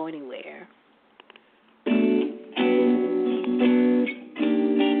don't go anywhere.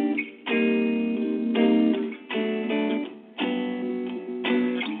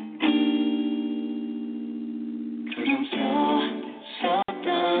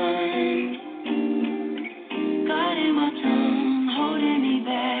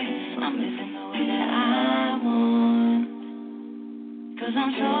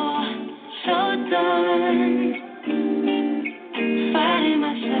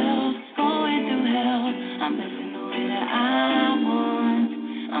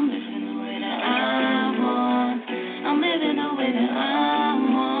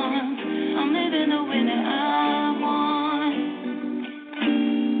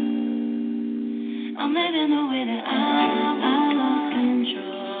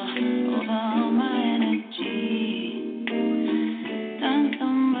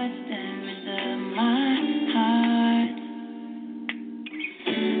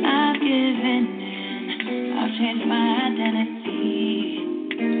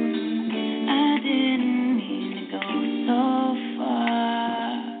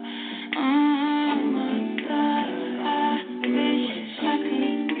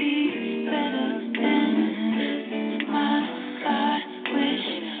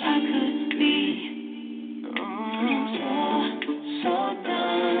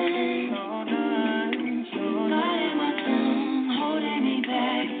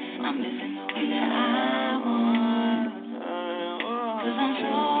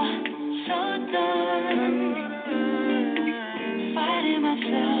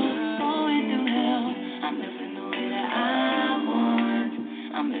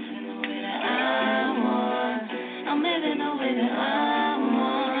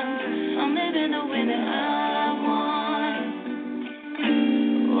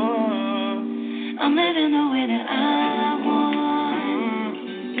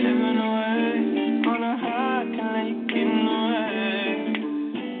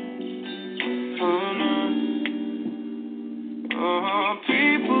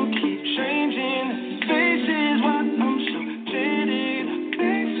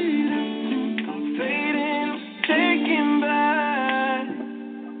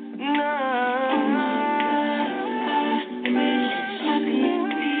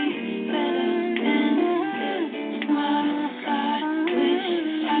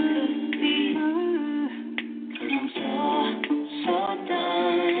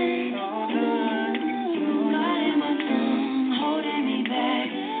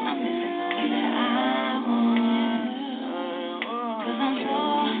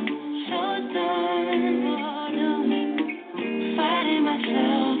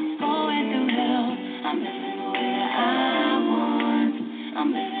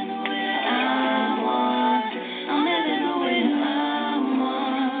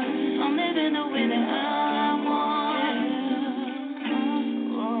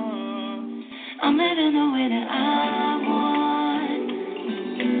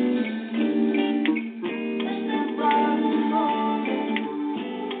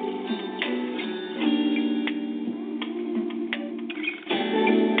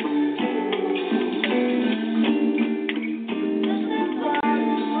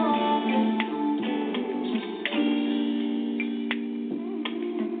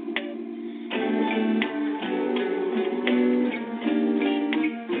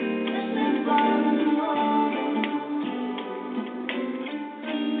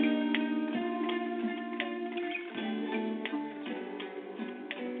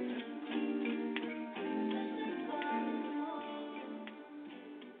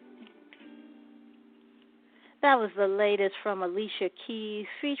 That was the latest from Alicia Keys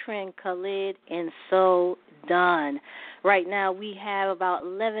featuring Khalid and So Done. Right now we have about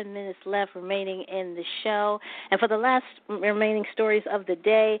 11 minutes left remaining in the show. And for the last remaining stories of the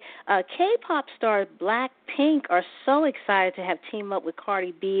day, K-pop star Blackpink are so excited to have teamed up with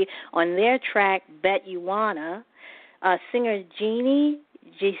Cardi B on their track Bet You Wanna. Singer Jeannie,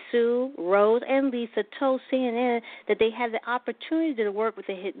 Jisoo, Rose, and Lisa told CNN that they had the opportunity to work with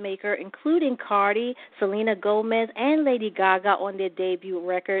the hitmaker, including Cardi, Selena Gomez, and Lady Gaga on their debut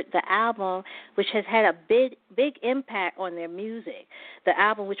record, The Album, which has had a big impact on their music. The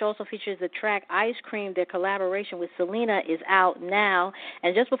album, which also features the track Ice Cream, their collaboration with Selena, is out now.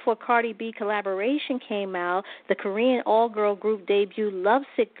 And just before Cardi B collaboration came out, the Korean all-girl group debuted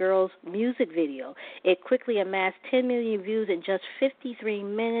Lovesick Girls music video. It quickly amassed 10 million views in just 53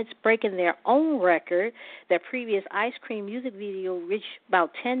 minutes, breaking their own record. Their previous Ice Cream music video reached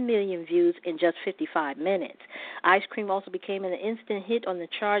about 10 million views in just 55 minutes. Ice Cream also became an instant hit on the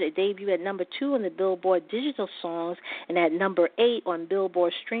chart. It debuted at number 2 on the Billboard Digital Songs and at number 8 on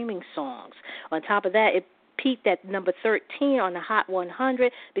Billboard Streaming Songs. On top of that, it peaked at number 13 on the Hot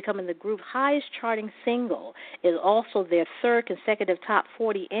 100, becoming the group's highest charting single. It is also their third consecutive top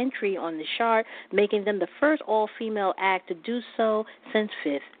 40 entry on the chart, making them the first all-female act to do so since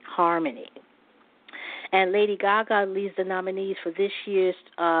Fifth Harmony. And Lady Gaga leads the nominees for this year's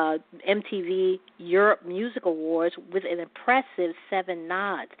MTV Europe Music Awards with an impressive 7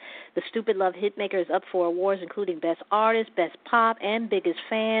 nods. The Stupid Love hitmaker is up for awards including Best Artist, Best Pop, and Biggest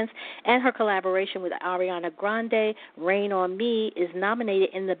Fans, and her collaboration with Ariana Grande, Rain on Me, is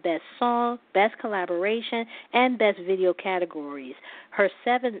nominated in the Best Song, Best Collaboration, and Best Video categories. Her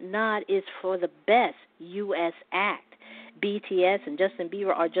 7th nod is for the Best U.S. Act. BTS and Justin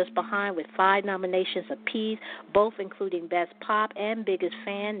Bieber are just behind with 5 nominations apiece, both including Best Pop and Biggest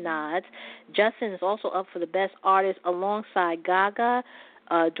Fan nods. Justin is also up for the Best Artist alongside Gaga,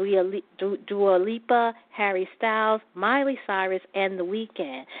 Dua Lipa, Harry Styles, Miley Cyrus, and The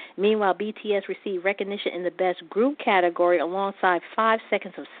Weeknd. Meanwhile, BTS received recognition in the Best Group category alongside 5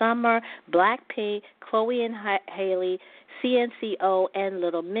 Seconds of Summer, Blackpink, Chloe and Hailey, CNCO, and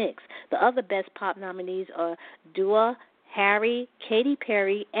Little Mix. The other Best Pop nominees are Dua, Harry, Katy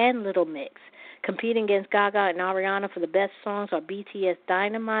Perry, and Little Mix. Competing against Gaga and Ariana for the best songs are BTS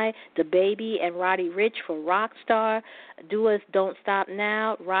Dynamite, DaBaby, and Roddy Ricch for Rockstar, Dua's Don't Stop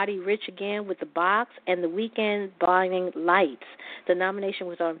Now, Roddy Ricch again with The Box, and The Weeknd Blinding Lights. The nomination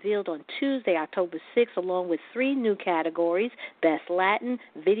was unveiled on Tuesday, October 6th, along with 3 new categories, Best Latin,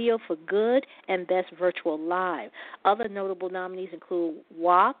 Video for Good, and Best Virtual Live. Other notable nominees include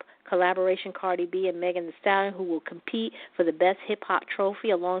WAP, collaboration Cardi B and Megan Thee Stallion, who will compete for the Best Hip Hop trophy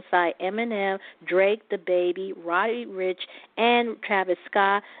alongside Eminem, Drake, DaBaby, Roddy Ricch, and Travis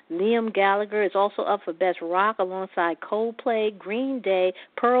Scott. Liam Gallagher is also up for Best Rock alongside Coldplay, Green Day,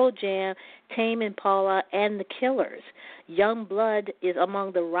 Pearl Jam, Tame Impala, and The Killers. Young Blood is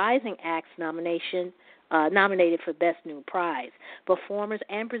among the Rising Acts nominated for Best New Prize. Performers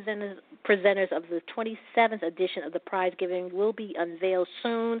and presenters of the 27th edition of the prize giving will be unveiled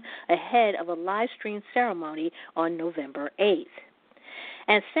soon ahead of a live stream ceremony on November 8th.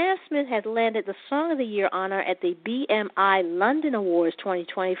 And Sam Smith has landed the Song of the Year honor at the BMI London Awards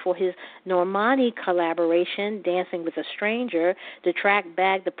 2020 for his Normani collaboration, Dancing with a Stranger. The track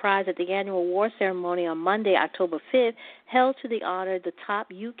bagged the prize at the annual award ceremony on Monday, October 5th, held to the honor the top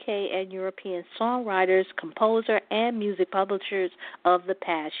UK and European songwriters, composer, and music publishers of the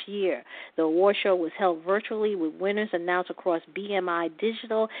past year. The award show was held virtually with winners announced across BMI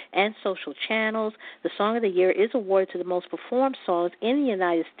digital and social channels. The Song of the Year is awarded to the most performed songs in the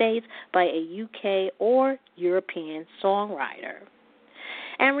United States by a UK or European songwriter.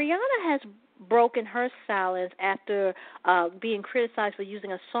 And Rihanna has broken her silence after being criticized for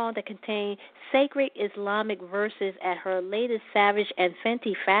using a song that contained sacred Islamic verses at her latest Savage and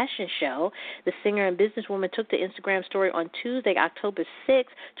Fenty fashion show. The singer and businesswoman took to Instagram story on Tuesday, October 6th,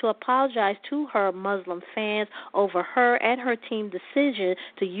 to apologize to her Muslim fans over her and her team's decision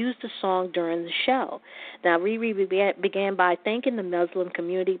to use the song during the show. Now, Riri began by thanking the Muslim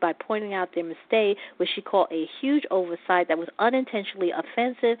community by pointing out their mistake, which she called a huge oversight that was unintentionally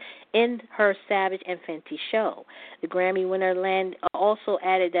offensive in her Savage and Fenty show. The Grammy winner also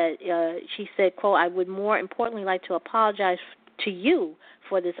added that she said, quote, "I would more importantly like to apologize to you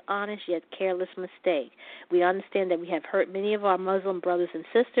for this honest yet careless mistake. We understand that we have hurt many of our Muslim brothers and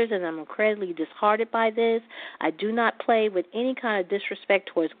sisters, and I'm incredibly disheartened by this. I do not play with any kind of disrespect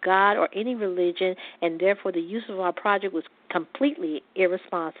towards God or any religion, and therefore the use of our project was completely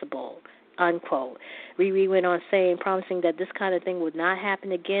irresponsible." Unquote. Riri went on saying, promising that this kind of thing would not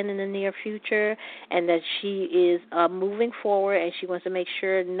happen again in the near future, and that she is moving forward, and she wants to make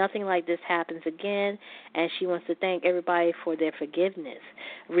sure nothing like this happens again, and she wants to thank everybody for their forgiveness.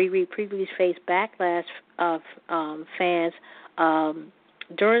 Riri previously faced backlash of fans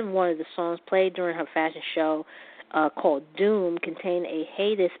during one of the songs played during her fashion show called Doom, contained a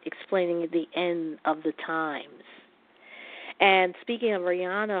hiatus explaining the end of the times. And speaking of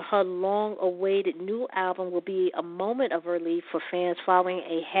Rihanna, her long-awaited new album will be a moment of relief for fans following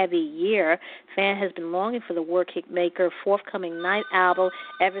a heavy year. Fan has been longing for the work hitmaker's forthcoming ninth album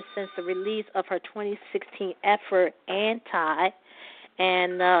ever since the release of her 2016 effort, Anti.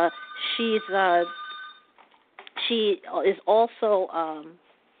 And she is also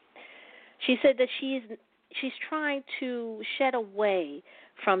she said that she's trying to shed away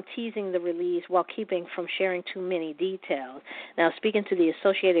from teasing the release while keeping from sharing too many details. Now, speaking to the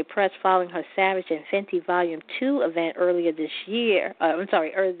Associated Press following her Savage and Fenty Volume 2 event earlier this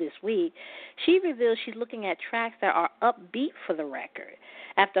week, she revealed she's looking at tracks that are upbeat for the record.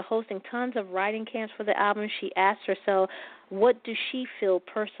 After hosting tons of writing camps for the album, she asked herself, what does she feel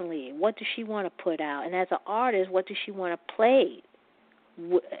personally? What does she want to put out? And as an artist, what does she want to play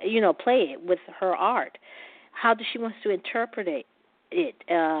it with her art? How does she want to interpret it?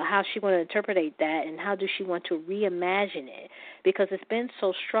 How she want to interpret that, and how does she want to reimagine it, because it's been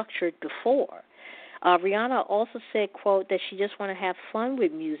so structured before. Rihanna also said, quote, that she just want to have fun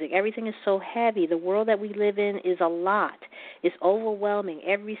with music. Everything is so heavy. The world that we live in is a lot. It's overwhelming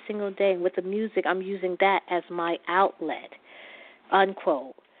every single day, and with the music, I'm using that as my outlet,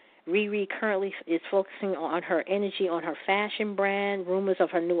 unquote. Riri currently is focusing on her energy on her fashion brand. Rumors of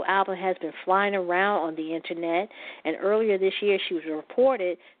her new album has been flying around on the internet, and earlier this year she was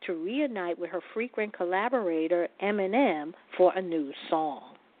reported to reunite with her frequent collaborator Eminem for a new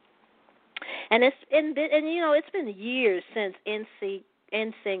song. And it's been years since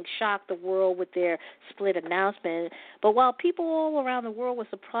NSYNC shocked the world with their split announcement. But while people all around the world were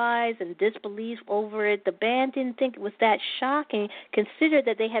surprised and disbelief over it, the band didn't think it was that shocking, considered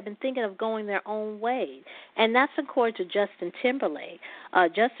that they had been thinking of going their own way. And that's according to Justin Timberlake.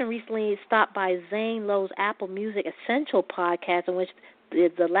 Justin recently stopped by Zane Lowe's Apple Music Essential podcast, in which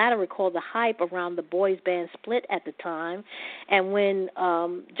the latter recalled the hype around the boys' band split at the time. And when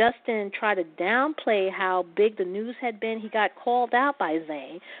Justin tried to downplay how big the news had been, he got called out by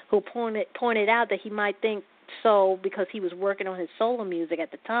Zayn, who pointed out that he might think so because he was working on his solo music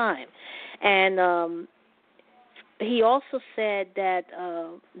at the time. And he also said that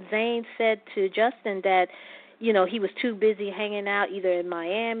Zayn said to Justin that, he was too busy hanging out either in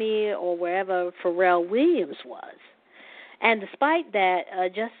Miami or wherever Pharrell Williams was. And despite that,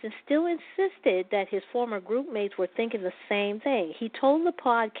 Justin still insisted that his former group mates were thinking the same thing. He told the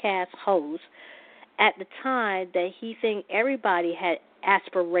podcast host at the time that he think everybody had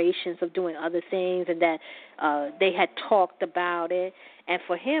aspirations of doing other things, and that they had talked about it. And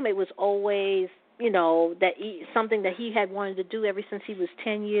for him, it was always, something that he had wanted to do ever since he was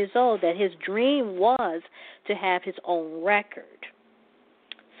 10 years old, that his dream was to have his own record.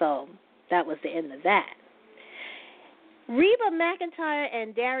 So that was the end of that. Reba McEntire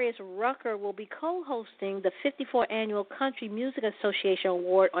and Darius Rucker will be co-hosting the 54th Annual Country Music Association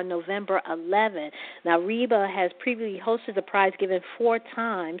Award on November 11. Now, Reba has previously hosted the prize given 4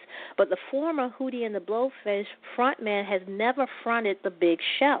 times, but the former Hootie and the Blowfish frontman has never fronted the big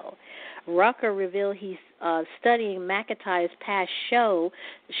show. Rucker revealed he's studying McIntyre's past shows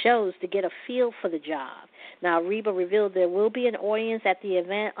to get a feel for the job. Now, Reba revealed there will be an audience at the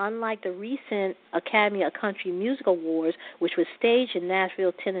event, unlike the recent Academy of Country Music Awards, which was staged in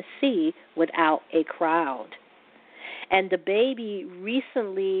Nashville, Tennessee, without a crowd. And DaBaby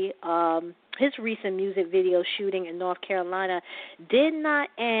recently, his recent music video shooting in North Carolina did not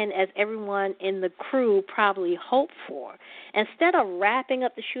end as everyone in the crew probably hoped for. Instead of wrapping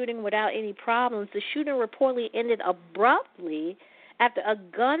up the shooting without any problems, the shooting reportedly ended abruptly after a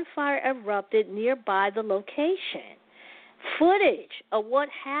gunfire erupted nearby the location. Footage of what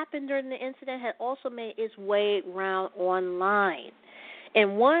happened during the incident had also made its way around online.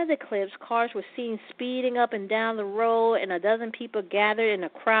 In one of the clips, cars were seen speeding up and down the road, and a dozen people gathered in a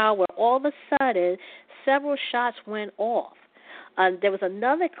crowd where all of a sudden several shots went off. There was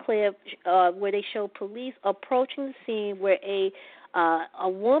another clip where they showed police approaching the scene where a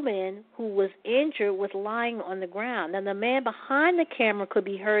woman who was injured was lying on the ground. Now, the man behind the camera could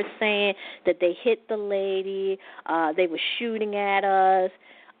be heard saying that they hit the lady, they were shooting at us,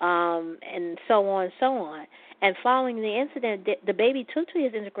 and so on and so on. And following the incident, DaBaby took to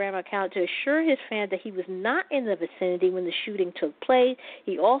his Instagram account to assure his fans that he was not in the vicinity when the shooting took place.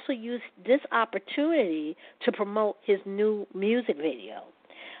 He also used this opportunity to promote his new music video.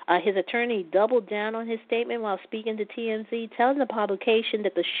 His attorney doubled down on his statement while speaking to TMZ, telling the publication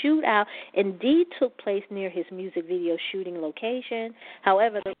that the shootout indeed took place near his music video shooting location.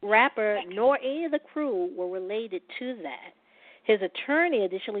 However, the rapper nor any of the crew were related to that. His attorney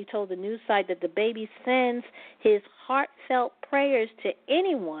additionally told the news site that DaBaby sends his heartfelt prayers to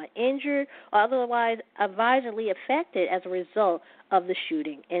anyone injured or otherwise advisedly affected as a result of the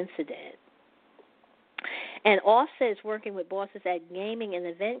shooting incident. And Offset is working with bosses at gaming and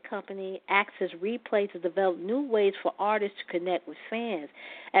event company Access Replay to develop new ways for artists to connect with fans.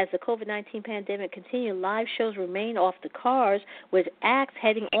 As the COVID-19 pandemic continues, live shows remain off the cards, with acts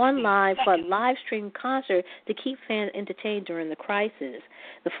heading online for a live stream concert to keep fans entertained during the crisis.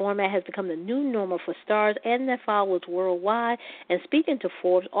 The format has become the new normal for stars and their followers worldwide. And speaking to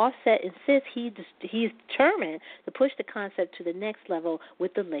Forbes, Offset insists he's determined to push the concept to the next level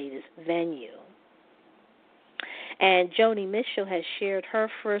with the latest venue. And Joni Mitchell has shared her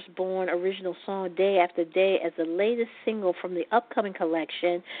firstborn original song, Day After Day, as the latest single from the upcoming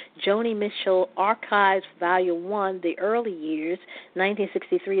collection, Joni Mitchell Archives Volume 1, The Early Years,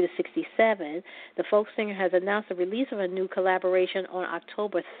 1963 to 67. The folk singer has announced the release of a new collaboration on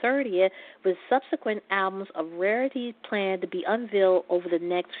October 30th, with subsequent albums of rarities planned to be unveiled over the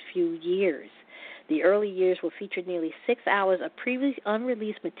next few years. The Early Years will feature nearly 6 hours of previously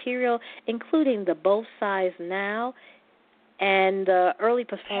unreleased material, including the Both Sides Now and early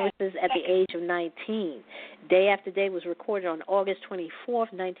performances at the age of 19. Day After Day was recorded on August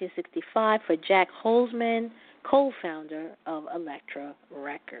 24th, 1965 for Jack Holzman, co-founder of Elektra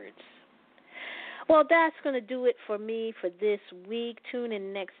Records. Well, that's going to do it for me for this week. Tune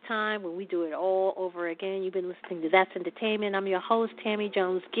in next time when we do it all over again. You've been listening to That's Entertainment. I'm your host, Tammy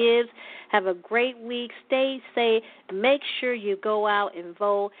Jones Gibbs. Have a great week. Stay safe. Make sure you go out and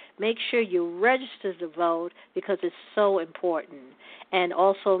vote. Make sure you register to vote because it's so important. And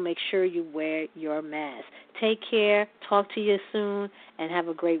also make sure you wear your mask. Take care. Talk to you soon. And have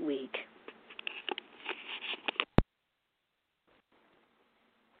a great week.